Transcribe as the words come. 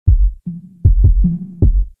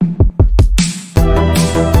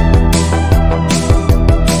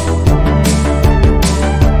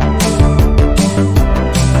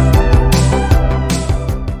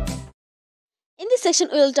section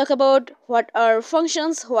we will talk about what are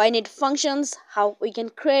functions, why need functions, how we can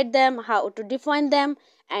create them, how to define them,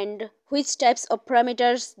 and which types of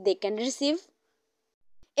parameters they can receive.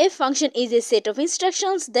 A function is a set of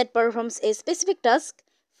instructions that performs a specific task.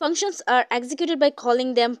 Functions are executed by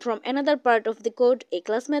calling them from another part of the code, a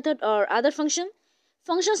class method or other function.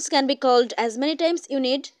 Functions can be called as many times you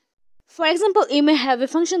need. For example, you may have a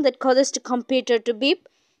function that causes the computer to beep.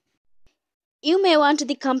 You may want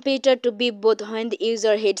the computer to beep both when the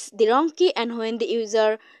user hits the wrong key and when the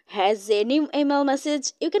user has a new email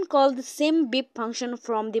message. You can call the same beep function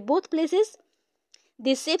from the both places.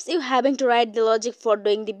 This saves you having to write the logic for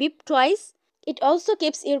doing the beep twice. It also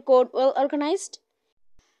keeps your code well organized.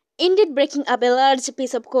 Indeed, breaking up a large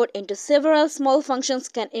piece of code into several small functions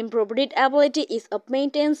can improve readability, ease of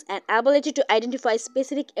maintenance, and ability to identify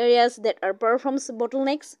specific areas that are performance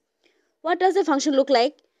bottlenecks. What does a function look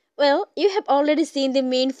like? Well, you have already seen the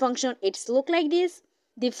main function. It's look like this.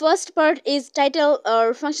 The first part is title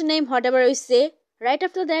or function name, whatever we say. Right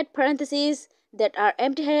after that, parentheses that are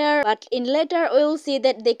empty here, but in later we will see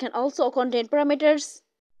that they can also contain parameters.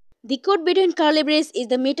 The code between curly braces is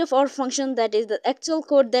the meat of our function, that is the actual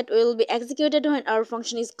code that will be executed when our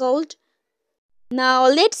function is called. Now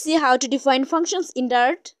let's see how to define functions in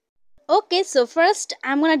Dart. Okay, so first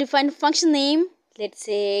I'm gonna define function name. Let's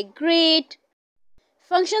say greet.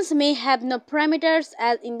 Functions may have no parameters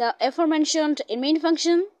as in the aforementioned main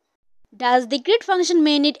function. Does the greet function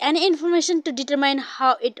may need any information to determine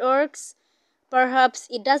how it works? Perhaps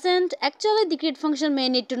it doesn't. Actually, the greet function may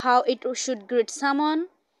need to know how it should greet someone.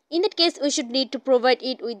 In that case, we should need to provide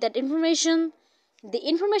it with that information. The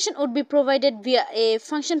information would be provided via a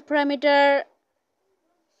function parameter.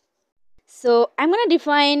 So I'm going to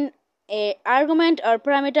define a argument or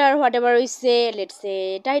parameter, whatever we say. Let's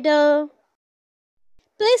say title.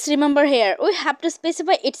 Please remember here, we have to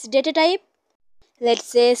specify its data type. Let's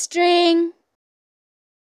say string.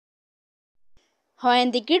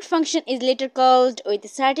 When the greet function is later called with a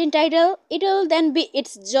certain title, it will then be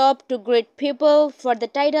its job to greet people for the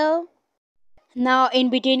title. Now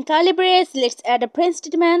in between curly braces, let's add a print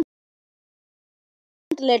statement.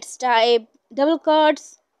 Let's type double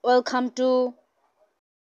quotes, welcome to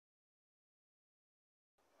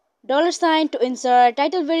 $sign to insert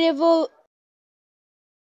title variable.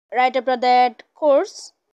 Right after that,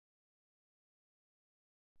 course.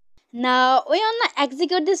 Now we wanna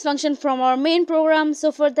execute this function from our main program,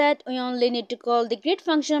 so for that we only need to call the greet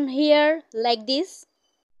function here like this.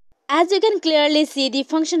 As you can clearly see, the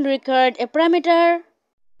function required a parameter,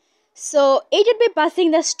 so it would be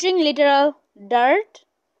passing the string literal Dart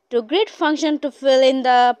to greet function to fill in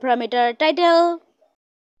the parameter title.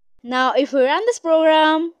 Now if we run this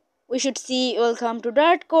program, we should see welcome to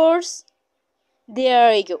Dart course.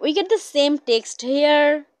 There we go, we get the same text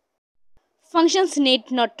here. Functions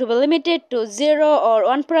need not to be limited to 0 or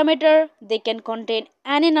 1 parameter. They can contain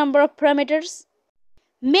any number of parameters.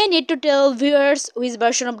 May need to tell viewers which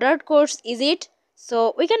version of Dart course is it.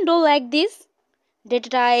 So we can do like this. Data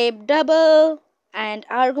type double and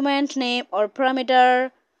argument name or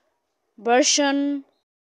parameter version,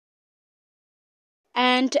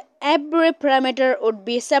 and every parameter would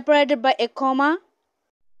be separated by a comma.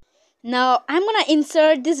 Now I'm gonna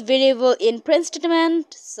insert this variable in print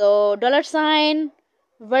statement. So $sign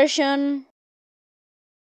version.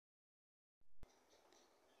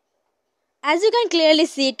 As you can clearly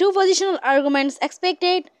see, 2 positional arguments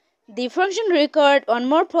expected. The function required one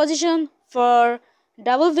more position for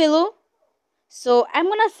double value. So I'm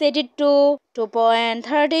gonna set it to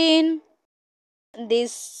 2.13.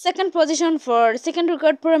 This second position for second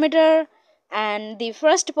record parameter and the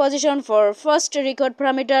first position for first record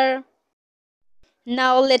parameter.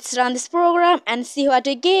 Now let's run this program and see what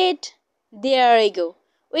we get. There we go.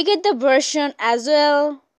 We get the version as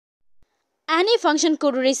well. Any function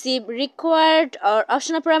could receive required or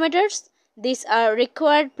optional parameters. These are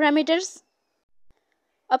required parameters.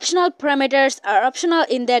 Optional parameters are optional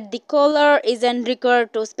in that the caller isn't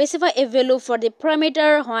required to specify a value for the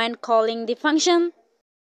parameter when calling the function.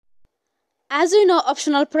 As we know,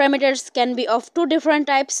 optional parameters can be of 2 different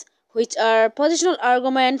types, which are positional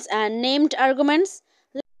arguments and named arguments.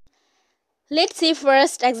 Let's see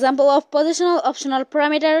first example of positional optional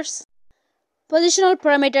parameters. Positional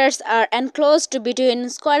parameters are enclosed between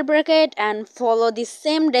square bracket and follow the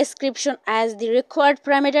same description as the required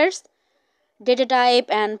parameters, data type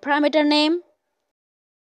and parameter name.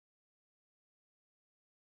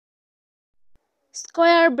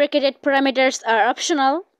 Square bracketed parameters are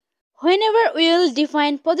optional. Whenever we will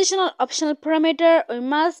define positional optional parameter, we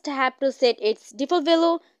must have to set its default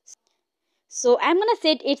value. So I'm gonna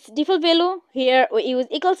set its default value. Here we use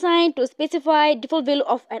equal sign to specify default value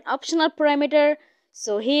of an optional parameter.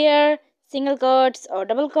 So here single quotes or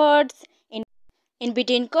double quotes. In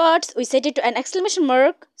between quotes we set it to an exclamation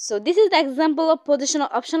mark. So this is the example of positional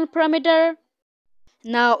optional parameter.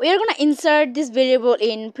 Now we are gonna insert this variable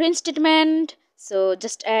in print statement. So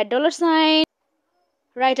just add $sign.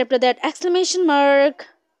 Right after that exclamation mark.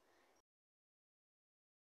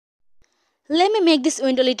 Let me make this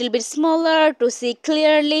window a little bit smaller to see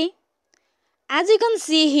clearly. As you can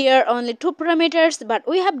see here only 2 parameters, but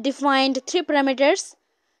we have defined 3 parameters.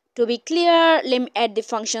 To be clear, let me add the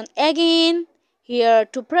function again. Here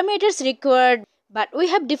 2 parameters required, but we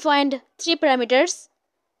have defined 3 parameters.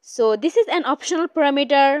 So this is an optional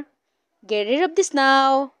parameter. Get rid of this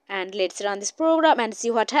now and let's run this program and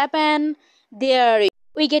see what happened. There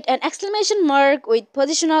we get an exclamation mark with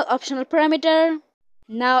positional optional parameter.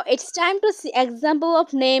 Now it's time to see example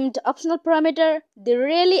of named optional parameter. They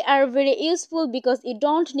really are very useful because you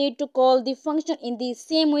don't need to call the function in the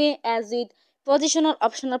same way as with positional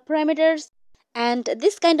optional parameters. And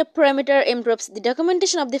this kind of parameter improves the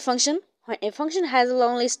documentation of the function. When a function has a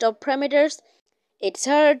long list of parameters, it's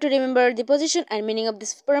hard to remember the position and meaning of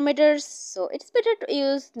these parameters, so it's better to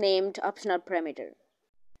use named optional parameter.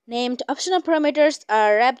 Named optional parameters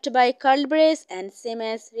are wrapped by curly brace and same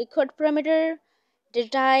as record parameter. Data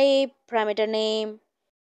type, parameter name.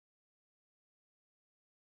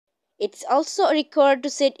 It's also required to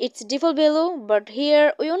set its default value, but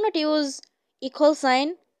here we will not use equal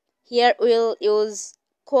sign. Here we will use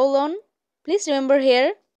colon. Please remember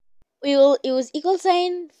here we will use equal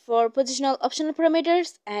sign for positional optional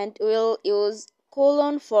parameters and we will use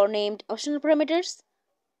colon for named optional parameters.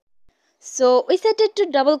 So we set it to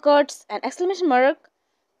double quotes and exclamation mark.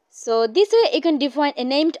 So this way you can define a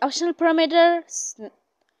named optional parameter.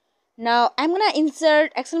 Now I'm gonna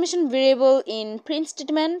insert exclamation variable in print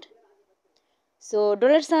statement. So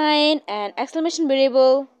 $sign and exclamation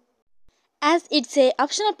variable. As it's a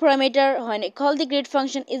optional parameter, when I call the greet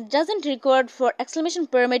function, it doesn't require for exclamation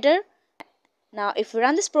parameter. Now if we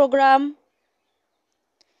run this program,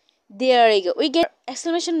 there you go, we get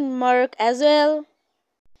exclamation mark as well.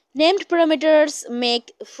 Named parameters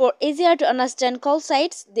make for easier to understand call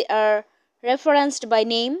sites. They are referenced by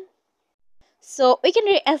name. So we can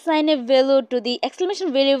reassign a value to the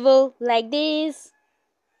exclamation variable like this.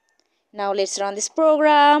 Now let's run this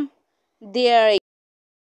program. There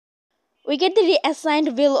we get the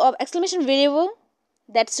reassigned value of exclamation variable.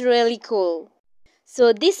 That's really cool.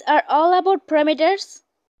 So these are all about parameters.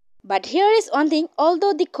 But here is one thing,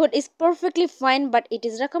 although the code is perfectly fine, but it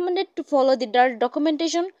is recommended to follow the Dart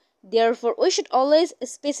documentation. Therefore, we should always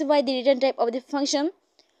specify the return type of the function.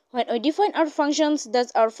 When we define our functions,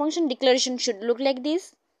 thus our function declaration should look like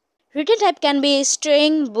this. Return type can be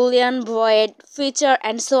string, boolean, void, feature,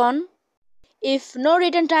 and so on. If no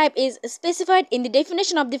return type is specified in the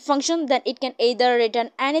definition of the function, then it can either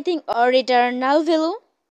return anything or return null value.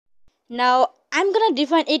 Now I'm gonna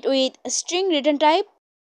define it with a string return type.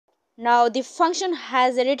 Now the function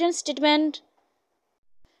has a return statement.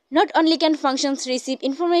 Not only can functions receive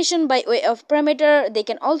information by way of parameter, they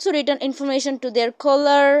can also return information to their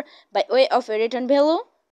caller by way of a return value.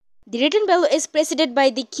 The return value is preceded by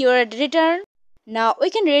the keyword return. Now we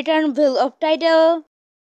can return value of title.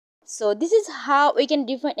 So this is how we can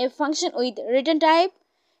define a function with return type.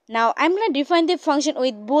 Now I'm going to define the function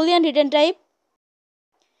with boolean return type.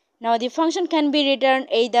 Now the function can be returned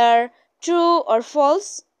either true or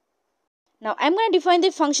false. Now I'm going to define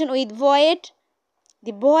the function with void.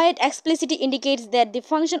 The void explicitly indicates that the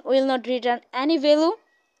function will not return any value.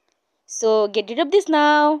 So get rid of this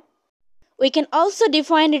now. We can also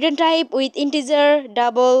define return type with integer,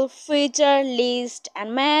 double, feature, list,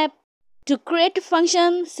 and map. To create a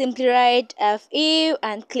function, simply write fu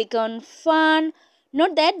and click on fun.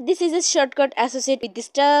 Note that this is a shortcut associated with this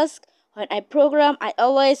task. When I program, I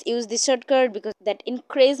always use this shortcut because that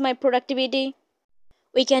increases my productivity.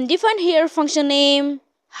 We can define here function name,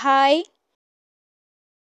 hi.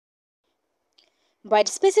 But it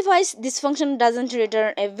specifies this function doesn't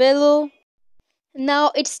return a value.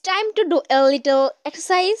 Now it's time to do a little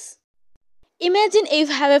exercise. Imagine if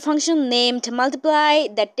you have a function named multiply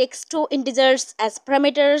that takes 2 integers as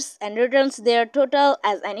parameters and returns their total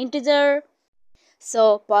as an integer.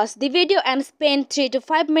 So pause the video and spend 3 to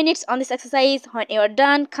 5 minutes on this exercise. When you are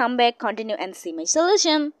done, come back, continue and see my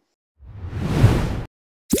solution.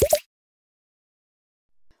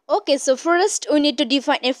 Okay, so first we need to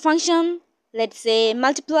define a function. Let's say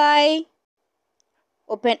multiply,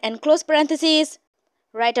 open and close parentheses,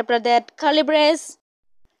 right after that curly brace.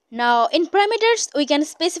 Now in parameters we can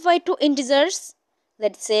specify 2 integers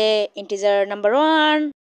let's say integer number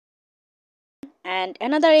 1 and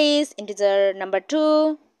another is integer number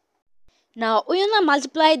 2. Now we wanna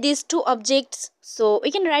multiply these two objects, so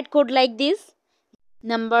we can write code like this: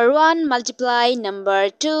 number 1 multiply number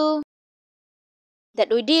 2, that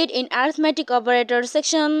we did in arithmetic operator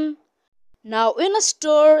section. Now we wanna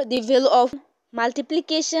store the value of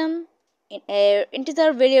multiplication in an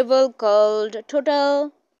integer variable called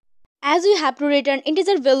total. As we have to return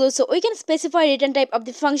integer value, so we can specify return type of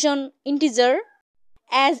the function integer.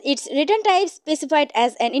 As its return type specified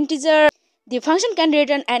as an integer, the function can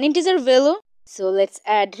return an integer value. So let's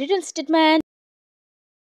add return statement.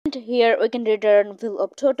 Here we can return value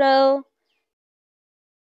of total.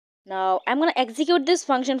 Now I'm gonna execute this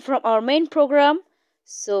function from our main program.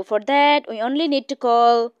 So for that we only need to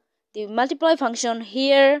call the multiply function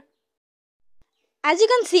here. As you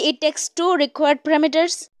can see, it takes two required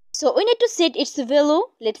parameters. So we need to set its value.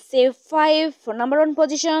 Let's say 5 for number 1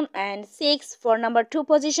 position and 6 for number 2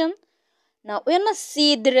 position. Now we wanna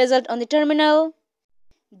see the result on the terminal.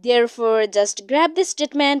 Therefore just grab this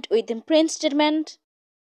statement with the print statement.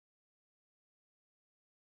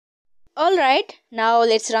 Alright, now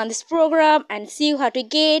let's run this program and see what we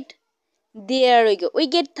get. There we go, we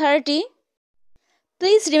get 30.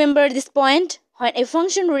 Please remember this point: when a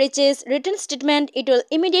function reaches return statement, it will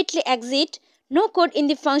immediately exit. No code in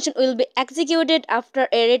the function will be executed after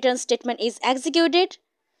a return statement is executed.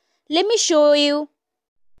 Let me show you.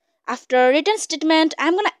 After return statement,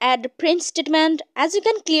 I'm gonna add print statement. As you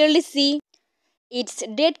can clearly see, it's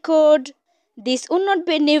dead code. This will not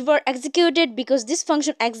be never executed because this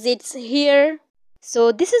function exits here.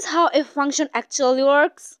 So this is how a function actually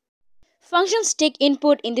works. Functions take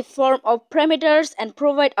input in the form of parameters and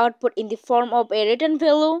provide output in the form of a return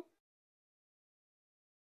value.